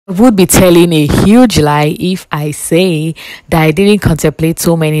Would be telling a huge lie if I say that I didn't contemplate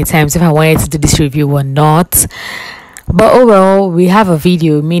so many times if I wanted to do this review or not. But overall, we have a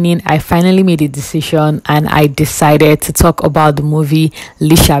video, meaning I finally made a decision and I decided to talk about the movie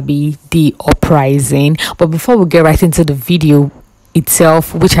Lisabi The Uprising. But before we get right into the video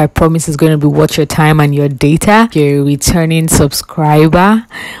itself, which I promise is going to be worth your time and your data, if you're a returning subscriber,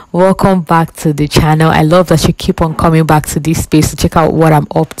 welcome back to the channel. I love that you keep on coming back to this space to check out what I'm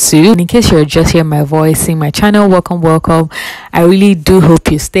up to. And in case you're just hearing my voice, seeing my channel, welcome. I really do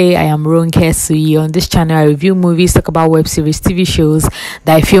hope you stay. I am Ronke Suyi. On this channel, I review movies, talk about web series, TV shows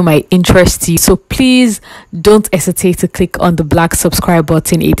that I feel might interest you. So please don't hesitate to click on the black subscribe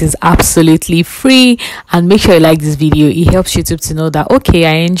button. It is absolutely free, and make sure you like this video. It helps YouTube to know that, okay,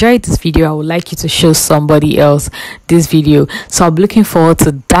 I enjoyed this video, I would like you to show somebody else this video. So I'm looking forward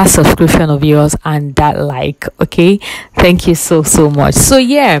to that subscription of yours and that like. Okay, thank you so much. So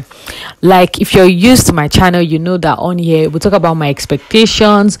yeah, like if you're used to my channel, you know that on here we talk about my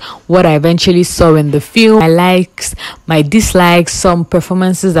expectations, what I eventually saw in the film, my likes, my dislikes, some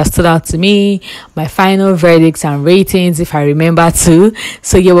performances that stood out to me, my final verdicts and ratings if I remember to.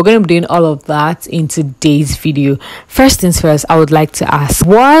 So yeah, we're going to be doing all of that in today's video. First things first, I would like to ask,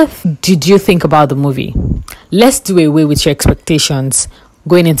 what did you think about the movie? Let's do away with your expectations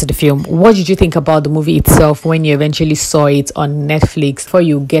going into the film. What did you think about the movie itself when you eventually saw it on Netflix? Before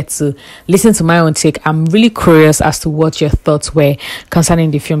you get to listen to my own take, I'm really curious as to what your thoughts were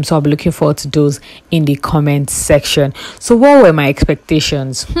concerning the film, so I'll be looking forward to those in the comment section. So what were my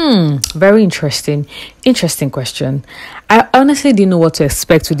expectations? Very interesting question. I honestly didn't know what to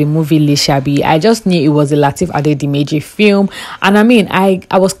expect with the movie Lisabi. I just knew it was a Lateef Adedimeji film, and I mean, I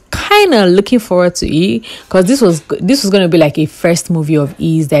was kind of looking forward to it because this was going to be like a first movie of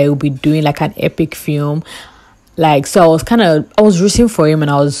his that he'll be doing, like an epic film. Like, so I was rooting for him,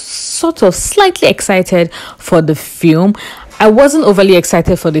 and I was sort of slightly excited for the film. I wasn't overly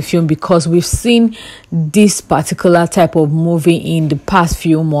excited for the film because we've seen this particular type of movie in the past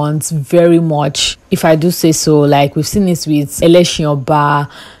few months very much, if I do say so. Like, we've seen this with Yoruba,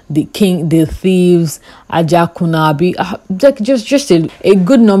 The King, The Thieves, Ajakunabi, just a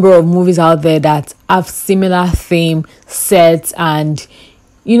good number of movies out there that have similar theme, sets, and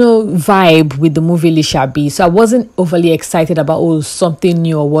vibe with the movie Lisabi. So I wasn't overly excited about something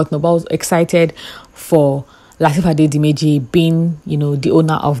new or whatnot, but I was excited for Lateef Adedimeji being, the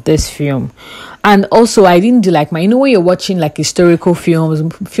owner of this film. And also, I didn't do like when you're watching like historical films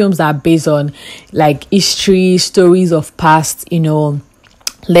that are based on like history, stories of past,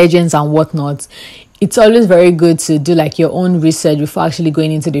 legends and whatnot. It's always very good to do like your own research before actually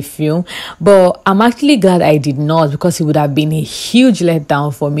going into the film. But I'm actually glad I did not, because it would have been a huge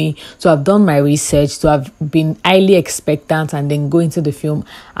letdown for me to have done my research, to have been highly expectant, and then go into the film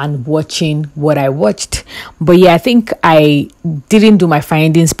and watching what I watched. But yeah, I think I didn't do my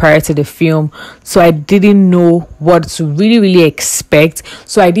findings prior to the film, so I didn't know what to really expect.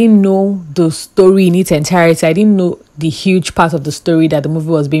 So I didn't know the story in its entirety. I didn't know the huge part of the story that the movie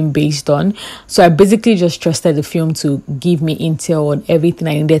was being based on. So I basically just trusted the film to give me intel on everything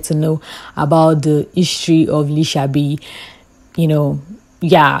I needed to know about the history of Lisabi.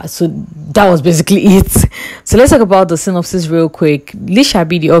 Yeah, so that was basically it. So let's talk about the synopsis real quick.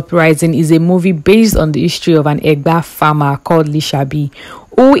 Lisabi The Uprising is a movie based on the history of an Egba farmer called Lisabi,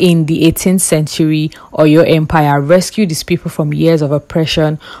 who in the 18th century Oyo Empire rescued his people from years of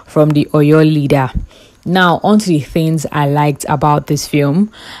oppression from the Oyo leader. Now, on to the things I liked about this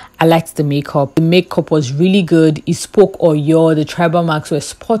film. I liked the makeup. The makeup was really good. It spoke Oyo. The tribal marks were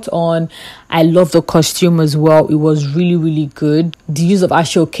spot on. I love the costume as well. It was really good. The use of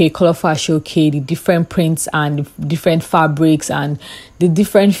ashoke, colorful ashoke, the different prints and different fabrics and the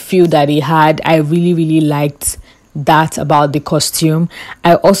different feel that it had. I really liked that about the costume.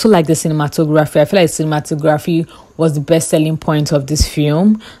 I also like the cinematography. I feel like cinematography was the best selling point of this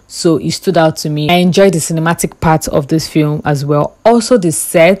film, so it stood out to me. I enjoyed the cinematic part of this film as well. Also the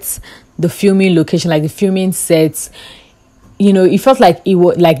sets, the filming location, like the filming sets, it felt like it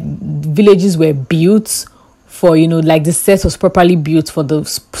was like villages were built for, like the set was properly built for the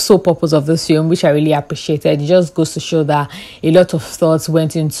sole purpose of this film, which I really appreciated. It just goes to show that a lot of thoughts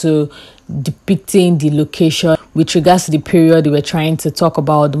went into depicting the location with regards to the period they were trying to talk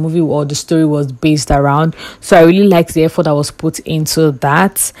about, the movie or the story was based around. So I really liked the effort that was put into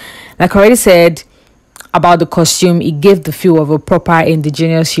that. Like I already said about the costume, it gave the feel of a proper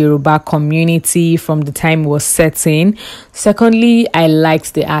indigenous Yoruba community from the time it was set in. Secondly, I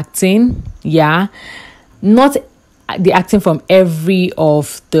liked the acting. Yeah, not the acting from every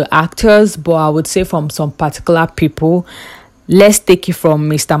of the actors, but I would say from some particular people. Let's take it from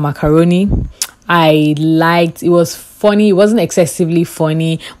Mr. Macaroni. I liked, it was funny. It wasn't excessively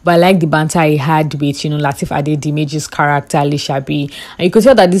funny, but I liked the banter he had with, Lateef Adedimeji's character, Lisabi. And you could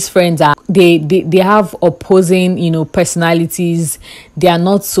tell that these friends are, they have opposing, personalities. They are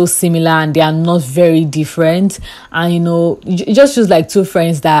not so similar and they are not very different. And, it just feels like two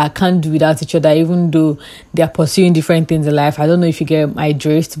friends that can't do without each other, even though they are pursuing different things in life. I don't know if you get my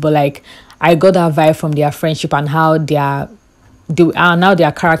drift, but like, I got that vibe from their friendship and how now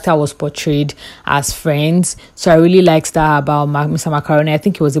their character was portrayed as friends. So I really liked that about Mr. Macaroni. I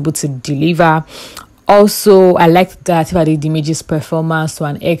think he was able to deliver. Also, I liked Lateef Adedimeji's performance to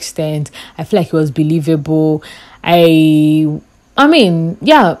an extent. I feel like it was believable. I mean,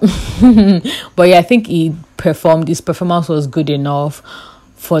 yeah. But yeah, I think his performance was good enough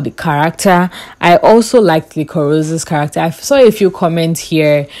for the character. I also liked Licorose's character. I saw a few comments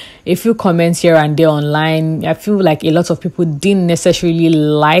here and there online. I feel like a lot of people didn't necessarily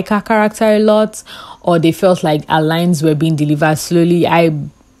like her character a lot, or they felt like her lines were being delivered slowly. I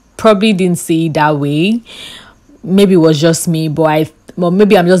probably didn't see it that way. Maybe it was just me, but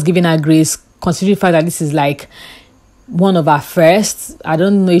maybe I'm just giving her grace, considering the fact that this is like one of her first. I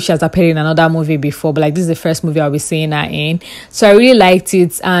don't know if she has appeared in another movie before, but like this is the first movie I'll be seeing her in. So I really liked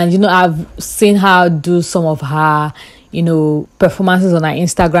it. And I've seen her do some of her performances on her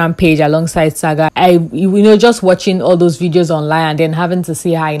Instagram page alongside Saga. Just watching all those videos online and then having to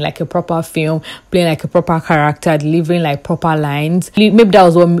see her in like a proper film, playing like a proper character, delivering like proper lines. Maybe that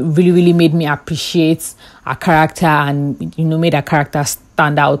was what really, really made me appreciate her character and made her character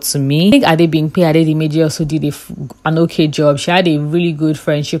stand out to me. I think Adedimeji also did an okay job. She had a really good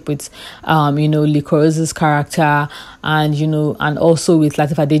friendship with Licorose's character and also with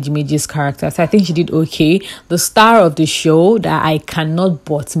Lateef Adedimeji's character. So I think she did okay. The star of the show that I cannot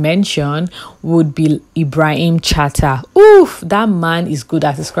but mention would be Ibrahim Chatta. Oof, that man is good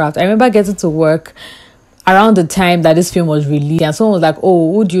at his craft. I remember getting to work around the time that this film was released, and someone was like,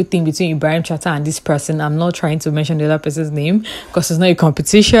 oh, who do you think between Ibrahim Chatta and this person? I'm not trying to mention the other person's name because it's not a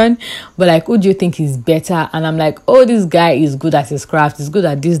competition, but like, who do you think is better? And I'm like, oh, this guy is good at his craft. He's good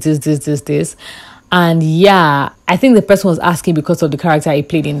at this. And yeah, I think the person was asking because of the character he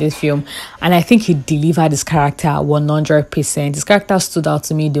played in this film. And I think he delivered his character 100%. His character stood out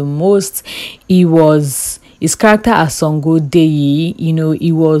to me the most. His character as Songo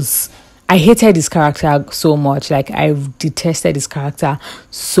Deyi, I hated his character so much. Like, I detested his character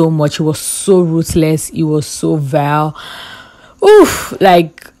so much. He was so ruthless. He was so vile. Oof,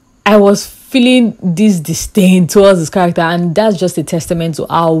 like, I was feeling this disdain towards his character. And that's just a testament to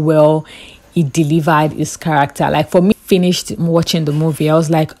how well he delivered his character. Like, for me, finished watching the movie, I was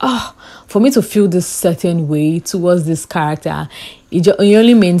like, for me to feel this certain way towards this character, it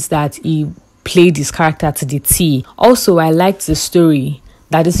only means that he played his character to the T. Also, I liked the story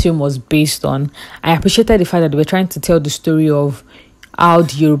that this film was based on. I appreciated the fact that they were trying to tell the story of how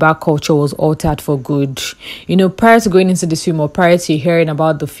the Yoruba culture was altered for good. Prior to going into this film, or prior to hearing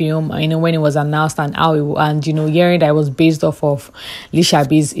about the film, when it was announced and hearing that it was based off of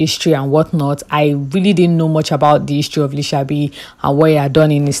Lisabi's history and whatnot, I really didn't know much about the history of Lisabi and what he had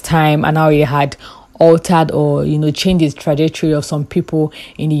done in his time and how he had altered or changed the trajectory of some people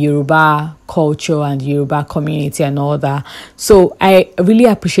in the Yoruba culture and Yoruba community and all that. So I really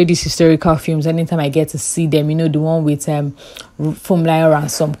appreciate these historical films anytime I get to see them. The one with Funmilayo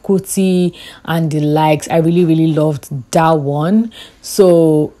Ransome Kuti and the likes. I really, really loved that one.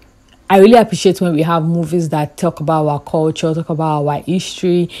 So I really appreciate when we have movies that talk about our culture, talk about our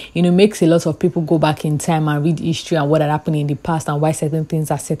history. Makes a lot of people go back in time and read history and what had happened in the past and why certain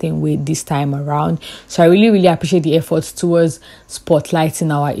things are certain way this time around. So I really, really appreciate the efforts towards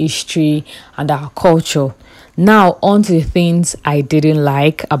spotlighting our history and our culture. Now, on to the things I didn't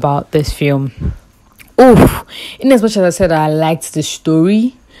like about this film. In as much as I said I liked the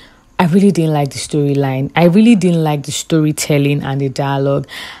story, I really didn't like the storyline. I really didn't like the storytelling and the dialogue.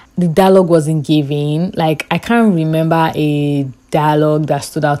 The dialogue wasn't giving. Like, I can't remember a dialogue that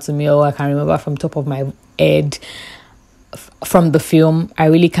stood out to me, or I can remember from top of my head from the film. I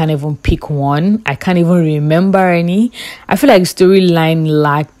really can't even pick one. I can't even remember any. I feel like the storyline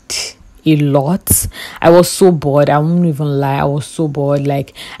lacked a lot. I was so bored. I won't even lie. I was so bored.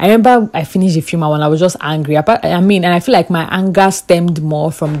 Like, I remember I finished the film and I was just angry. And I feel like my anger stemmed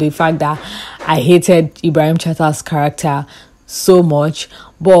more from the fact that I hated Ibrahim Chatta's character so much.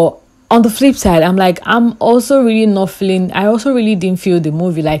 But on the flip side, I'm also really not feeling, I also really didn't feel the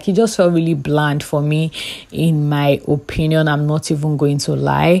movie. Like, it just felt really bland for me, in my opinion. I'm not even going to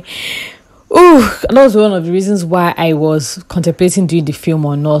lie. That was one of the reasons why I was contemplating doing the film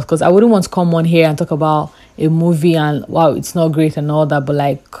or not, because I wouldn't want to come on here and talk about a movie and wow, it's not great and all that, but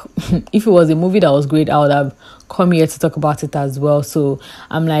like if it was a movie that was great, I would have come here to talk about it as well. So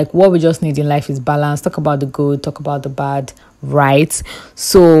I'm like, what we just need in life is balance. Talk about the good, talk about the bad, right?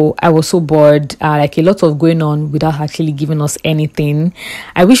 So I was so bored, like a lot of going on without actually giving us anything.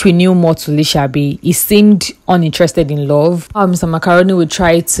 I wish we knew more to Lisabi. He seemed uninterested in love. Mr. Macaroni would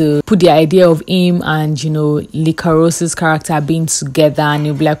try to put the idea of him and, you know, Licarose's character being together, and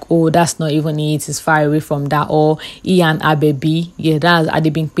he'll be like, oh, that's not even it, it's far away from that. Or he and Abebi, yeah, that's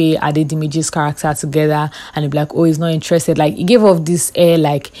Adedimeji's character together, and he'll be like, oh, he's not interested. Like, he gave off this air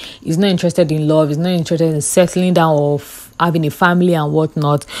like he's not interested in love, he's not interested in settling down or having a family and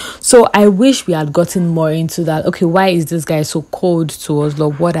whatnot. So I wish we had gotten more into that. Okay, why is this guy so cold towards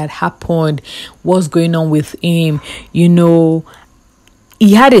love? What had happened? What's going on with him? You know,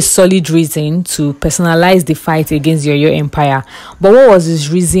 he had a solid reason to personalize the fight against the Oyo Empire. But what was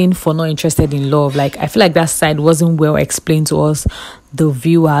his reason for not interested in love? Like, I feel like that side wasn't well explained to us, the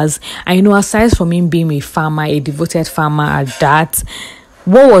viewers. And you know, aside from him being a farmer, a devoted farmer at that,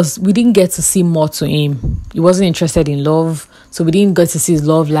 we didn't get to see more to him. He wasn't interested in love, so we didn't get to see his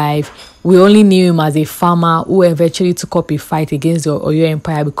love life. We only knew him as a farmer who eventually took up a fight against the Oyo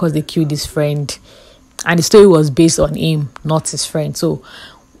Empire because they killed his friend, and the story was based on him, not his friend. So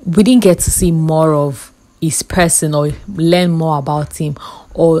we didn't get to see more of his person or learn more about him,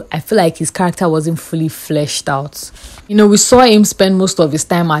 or I feel like his character wasn't fully fleshed out. You know, we saw him spend most of his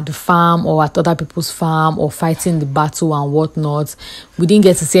time at the farm or at other people's farm or fighting the battle and whatnot. We didn't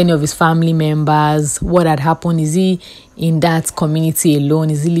get to see any of his family members. What had happened? Is he in that community alone?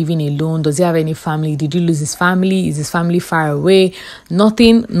 Is he living alone? Does he have any family? Did he lose his family? Is his family far away?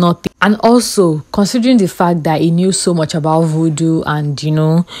 Nothing. And also, considering the fact that he knew so much about voodoo and, you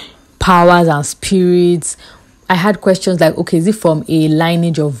know, powers and spirits, I had questions like, okay, is it from a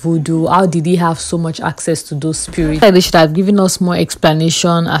lineage of voodoo? How did he have so much access to those spirits? Like, they should have given us more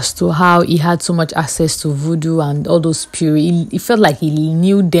explanation as to how he had so much access to voodoo and all those spirits. It felt like he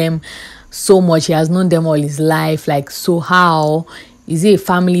knew them so much. He has known them all his life. Like, so how? Is it a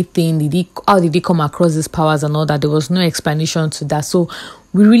family thing? How did he come across these powers and all that? There was no explanation to that. So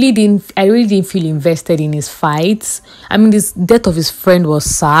I really didn't feel invested in his fights. I mean, this death of his friend was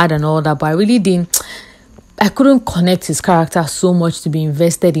sad and all that, but I couldn't connect his character so much to be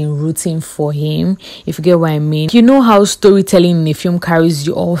invested in rooting for him, if you get what I mean. You know how storytelling in a film carries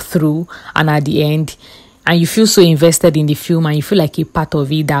you all through and at the end, and you feel so invested in the film and you feel like a part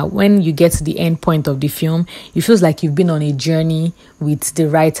of it, that when you get to the end point of the film, it feels like you've been on a journey with the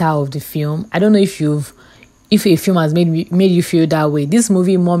writer of the film. I don't know if a film has made you feel that way. This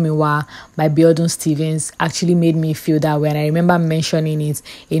movie, Momiwa, by Biodun Stevens, actually made me feel that way, and I remember mentioning it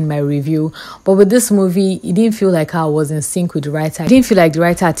in my review. But with this movie, it didn't feel like I was in sync with the writer. I didn't feel like the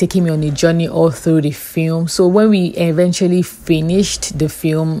writer had taken me on a journey all through the film. So when we eventually finished the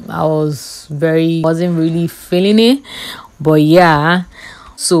film, I wasn't really feeling it. But yeah,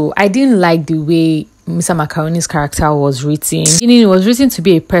 so I didn't like the way Mr. Macaroni's character was written. It was written to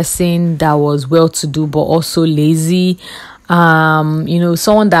be a person that was well-to-do but also lazy. You know,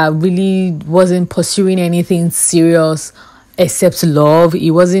 someone that really wasn't pursuing anything serious except love.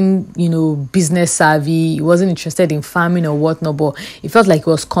 He wasn't, you know, business savvy. He wasn't interested in farming or whatnot, but he felt like he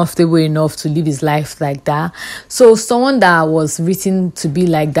was comfortable enough to live his life like that. So someone that was written to be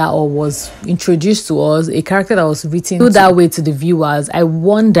like that, or was introduced to us, a character that was written that way to the viewers, I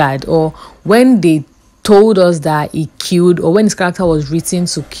wondered, or when they told us that he killed, or when his character was written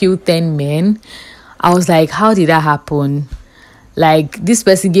to kill 10 men, I was like, how did that happen? Like, this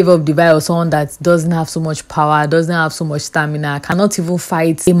person gave up the vibe of someone that doesn't have so much power, doesn't have so much stamina, cannot even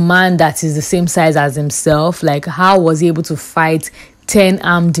fight a man that is the same size as himself. Like, how was he able to fight 10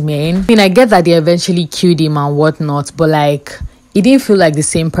 armed men? I mean, I get that they eventually killed him and whatnot, but like, it didn't feel like the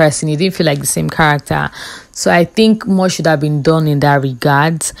same person. It didn't feel like the same character. So I think more should have been done in that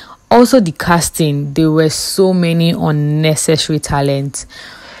regard. Also, the casting, there were so many unnecessary talents.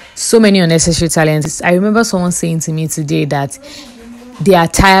 I remember someone saying to me today that they are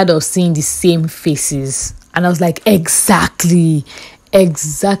tired of seeing the same faces. And I was like, exactly.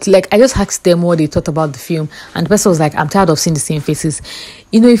 Like, I just asked them what they thought about the film, and the person was like, I'm tired of seeing the same faces.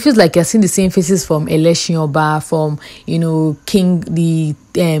 You know, it feels like you're seeing the same faces from Election Oba, from, you know,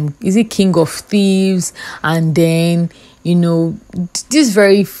 is it King of Thieves? And then, you know, this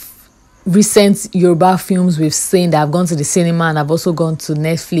very recent Yoruba films we've seen that have gone to the cinema and have also gone to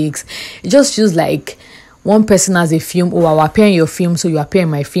Netflix. It just feels like one person has a film, oh, I'll appear in your film, so you appear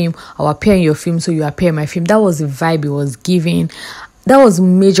in my film. I'll appear in your film, so you appear in my film. That was the vibe it was giving. that was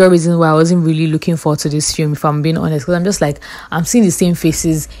major reason why I wasn't really looking forward to this film, if I'm being honest, because I'm just like, I'm seeing the same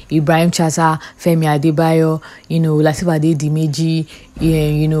faces: Ibrahim, Chatta, Femi Adebayo, Lateef Adedimeji,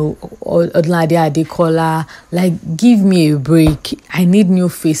 Odunlade Adekola. Like, give me a break. I need new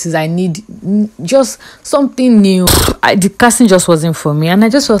faces. I need just something new. The casting just wasn't for me, and I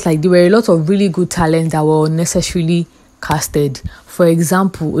just felt like there were a lot of really good talents that were unnecessarily casted. For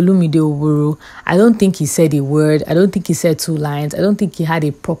example, Olumide Oboro, I don't think he said a word. I don't think he said 2 lines. I don't think he had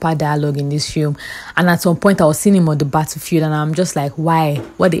a proper dialogue in this film. And at some point, I was seeing him on the battlefield, and I'm just like, why?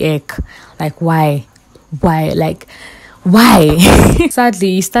 What the heck? Like, why? Like, why?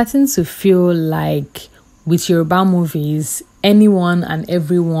 Sadly, it's starting to feel like with Yoruba movies, anyone and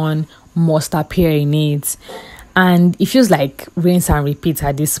everyone must appear in it. And it feels like rinse and repeat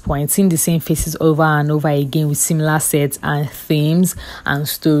at this point, seeing the same faces over and over again with similar sets and themes and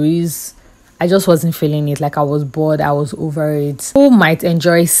stories. I just wasn't feeling it. Like, I was bored. I was over it. Who might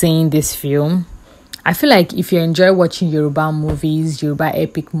enjoy seeing this film? I feel like if you enjoy watching Yoruba movies, Yoruba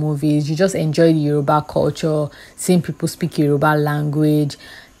epic movies, you just enjoy the Yoruba culture, seeing people speak Yoruba language,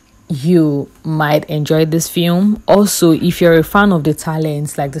 you might enjoy this film. Also, if you're a fan of the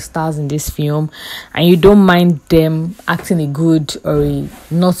talents, like the stars in this film, and you don't mind them acting a good or a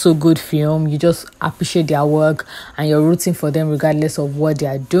not so good film, you just appreciate their work and you're rooting for them regardless of what they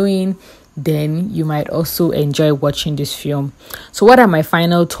are doing, then you might also enjoy watching this film. So what are my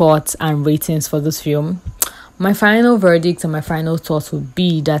final thoughts and ratings for this film? My final verdict and my final thoughts would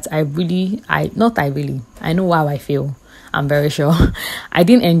be that I know how I feel. I'm very sure. I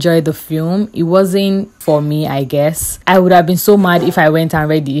didn't enjoy the film. It wasn't for me, I guess. I would have been so mad if I went and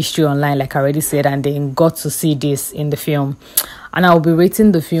read the history online, like I already said, and then got to see this in the film. And I'll be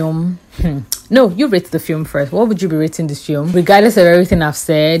rating the film. No, you rate the film first. What would you be rating this film? Regardless of everything I've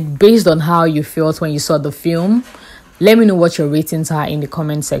said, based on how you felt when you saw the film, let me know what your ratings are in the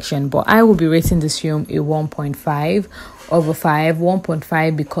comment section. But I will be rating this film a 1.5 over 5.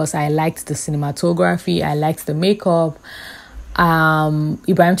 1.5 because I liked the cinematography, I liked the makeup.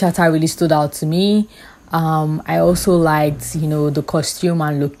 Ibrahim Chatta really stood out to me. I also liked, the costume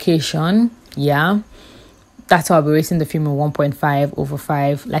and location. Yeah. That's how I'll be rating the film a 1.5 over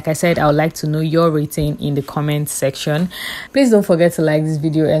 5. Like I said, I would like to know your rating in the comment section. Please don't forget to like this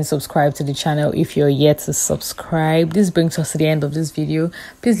video and subscribe to the channel if you're yet to subscribe. This brings us to the end of this video.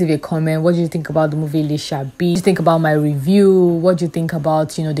 Please leave a comment. What do you think about the movie Lisabi? What do you think about my review? What do you think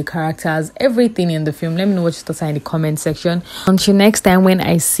about, the characters? Everything in the film. Let me know what your thoughts are in the comment section. Until next time, when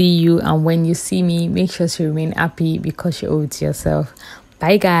I see you and when you see me, make sure to remain happy because you owe it to yourself.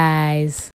 Bye, guys.